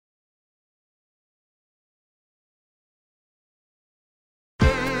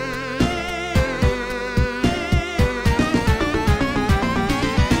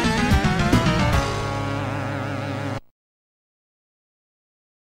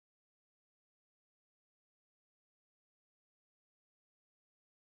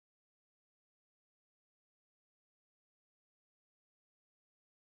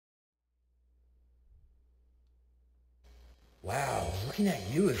Wow, looking at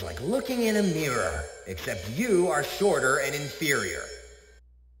you is like looking in a mirror, except you are shorter and inferior.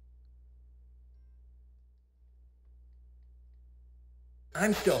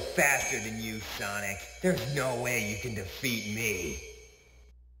 I'm still faster than you, Sonic. There's no way you can defeat me.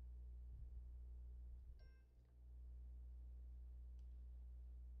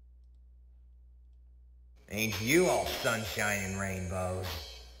 Ain't you all sunshine and rainbows?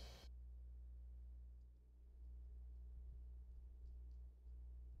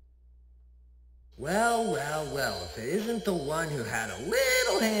 Well, well, well, if it isn't the one who had a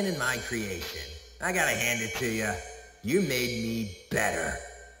little hand in my creation. I gotta hand it to you. You made me better.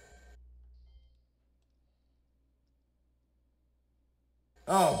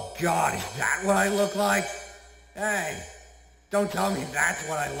 Oh God, is that what I look like? Hey, don't tell me that's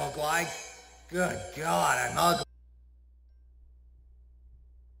what I look like. Good God, I'm ugly.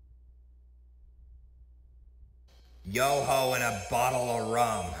 Yo-ho and a bottle of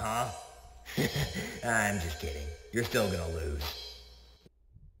rum, huh? I'm just kidding. You're still gonna lose.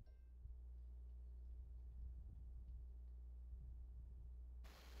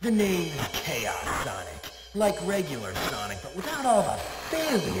 The name is Chaos Sonic. Like regular Sonic, but without all the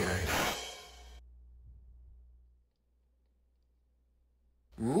failures.